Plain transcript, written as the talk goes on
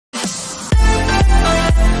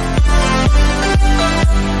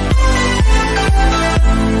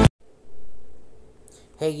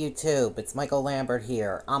Hey YouTube, it's Michael Lambert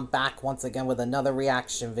here. I'm back once again with another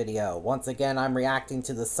reaction video. Once again, I'm reacting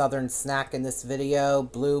to the Southern snack in this video,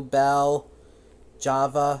 Bluebell,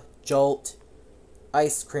 Java, Jolt,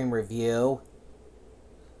 ice cream review.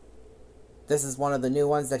 This is one of the new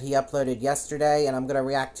ones that he uploaded yesterday, and I'm going to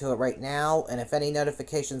react to it right now. And if any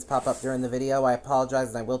notifications pop up during the video, I apologize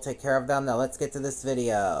and I will take care of them. Now let's get to this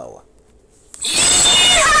video. Yeah!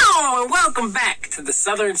 Welcome back to the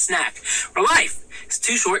Southern Snack, where life is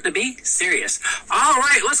too short to be serious.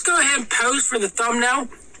 Alright, let's go ahead and pose for the thumbnail.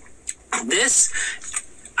 This,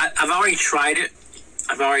 I've already tried it.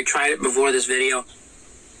 I've already tried it before this video.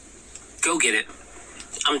 Go get it.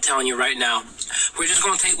 I'm telling you right now. We're just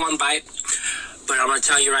going to take one bite, but I'm going to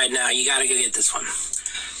tell you right now, you got to go get this one.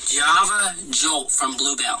 Java Jolt from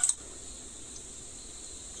Bluebell.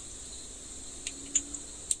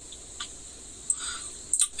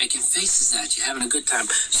 Making faces at you, having a good time.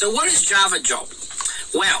 So what is Java Jolt?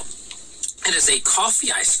 Well, it is a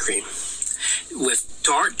coffee ice cream with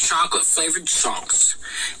dark chocolate flavored chunks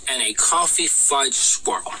and a coffee fudge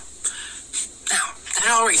swirl. Now,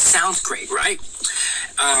 that already sounds great, right?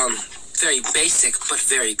 Very basic, but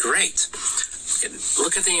very great.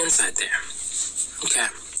 Look at the inside there. Okay.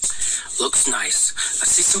 Looks nice. I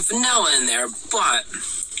see some vanilla in there, but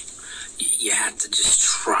you have to just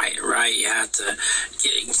try it, right? You have to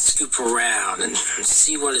scoop around and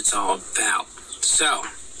see what it's all about. So,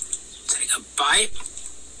 take a bite.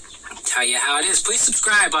 I'll tell you how it is. Please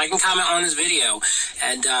subscribe, like, and comment on this video.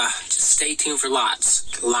 And just stay tuned for lots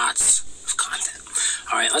of content.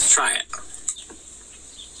 All right, let's try it.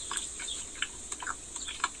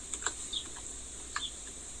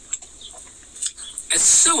 It's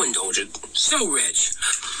so indulgent, so rich.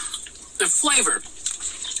 The flavor,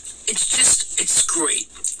 it's great.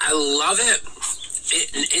 I love it.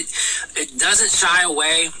 It doesn't shy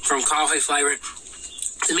away from coffee flavor.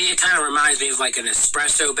 To me, it kind of reminds me of like an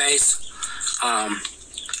espresso base.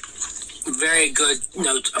 Very good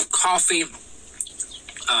note of coffee.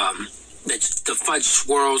 The fudge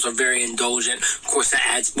swirls are very indulgent. Of course, that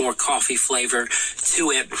adds more coffee flavor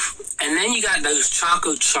to it. And then you got those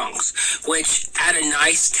choco chunks, which add a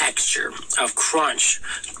nice texture of crunch.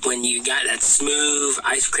 When you got that smooth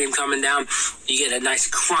ice cream coming down, you get a nice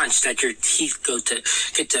crunch that your teeth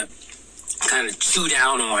get to kind of chew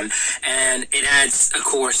down on. And it adds, of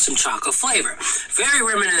course, some chocolate flavor. Very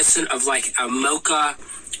reminiscent of like a mocha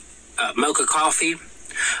coffee.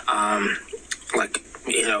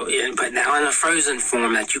 But now in a frozen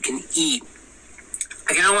form that you can eat.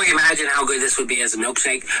 I can only imagine how good this would be as a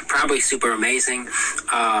milkshake. Probably super amazing.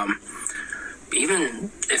 Even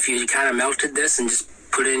if you kind of melted this and just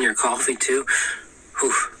put it in your coffee too.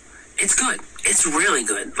 Whew, it's good. It's really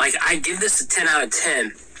good. Like, I give this a 10 out of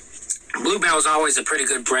 10. Bluebell is always a pretty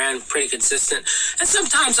good brand, pretty consistent. And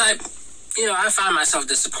sometimes I find myself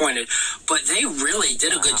disappointed. But they really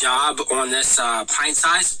did a good job on this pint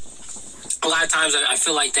size. A lot of times I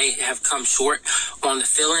feel like they have come short on the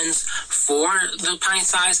fill-ins for the pint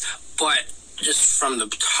size, but just from the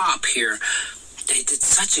top here, they did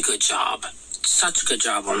such a good job. Such a good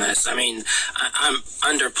job on this. I mean, I'm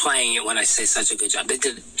underplaying it when I say such a good job. They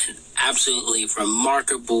did an absolutely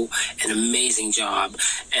remarkable and amazing job,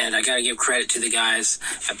 and I gotta give credit to the guys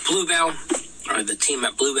at Bluebell, or the team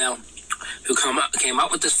at Bluebell, who came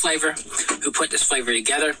up with this flavor, who put this flavor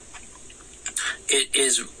together. It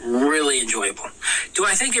is really enjoyable. Do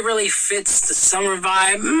I think it really fits the summer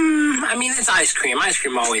vibe? I mean, it's ice cream. Ice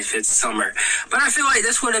cream always fits summer. But I feel like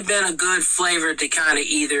this would have been a good flavor to kind of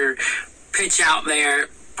either pitch out there,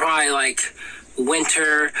 probably like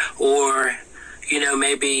winter, or,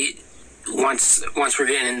 maybe once we're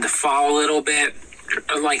getting into fall a little bit,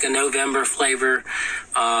 like a November flavor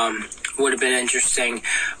would have been interesting.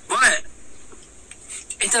 But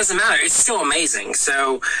it doesn't matter. It's still amazing.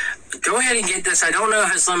 So go ahead and get this. I don't know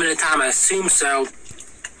if it's limited time. I assume so.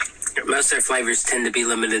 Most of their flavors tend to be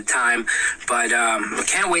limited time. But I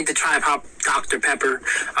can't wait to try Dr. Pepper.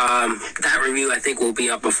 That review, I think, will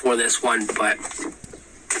be up before this one. But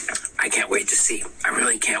I can't wait to see. I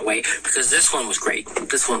really can't wait. Because this one was great.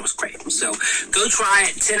 This one was great. So go try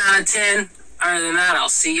it. 10 out of 10. Other than that, I'll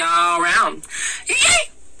see y'all around. Yay!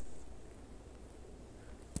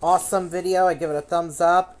 Awesome video. I give it a thumbs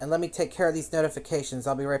up. And let me take care of these notifications.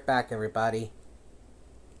 I'll be right back, everybody.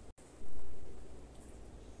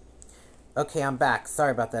 Okay, I'm back. Sorry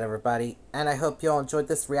about that, everybody. And I hope you all enjoyed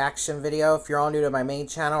this reaction video. If you're all new to my main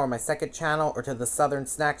channel or my second channel or to the Southern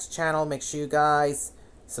Snacks channel, make sure you guys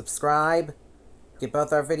subscribe. Give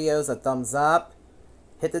both our videos a thumbs up.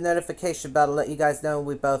 Hit the notification bell to let you guys know when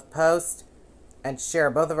we both post. And share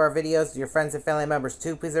both of our videos with your friends and family members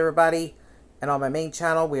too, please, everybody. And on my main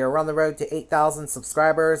channel, we are on the road to 8,000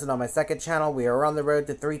 subscribers. And on my second channel, we are on the road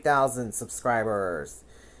to 3,000 subscribers.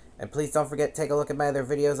 And please don't forget to take a look at my other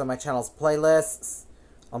videos on my channel's playlists,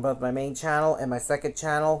 on both my main channel and my second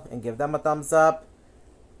channel, and give them a thumbs up.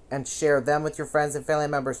 And share them with your friends and family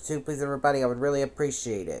members too, please everybody. I would really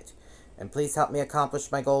appreciate it. And please help me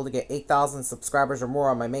accomplish my goal to get 8,000 subscribers or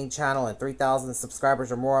more on my main channel and 3,000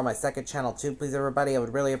 subscribers or more on my second channel too, please everybody. I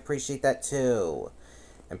would really appreciate that too.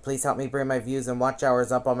 And please help me bring my views and watch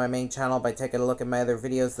hours up on my main channel by taking a look at my other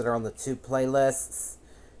videos that are on the 2 playlists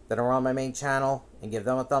that are on my main channel, and give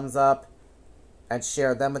them a thumbs up. And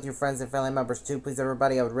share them with your friends and family members too, please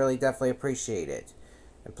everybody. I would really definitely appreciate it.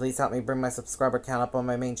 And please help me bring my subscriber count up on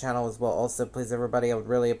my main channel as well. Also, please everybody, I would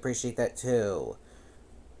really appreciate that too.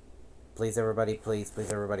 Please everybody, please,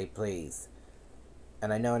 please everybody, please.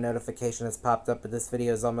 And I know a notification has popped up, but this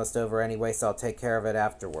video is almost over anyway, so I'll take care of it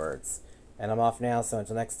afterwards. And I'm off now, so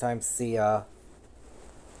until next time, see ya.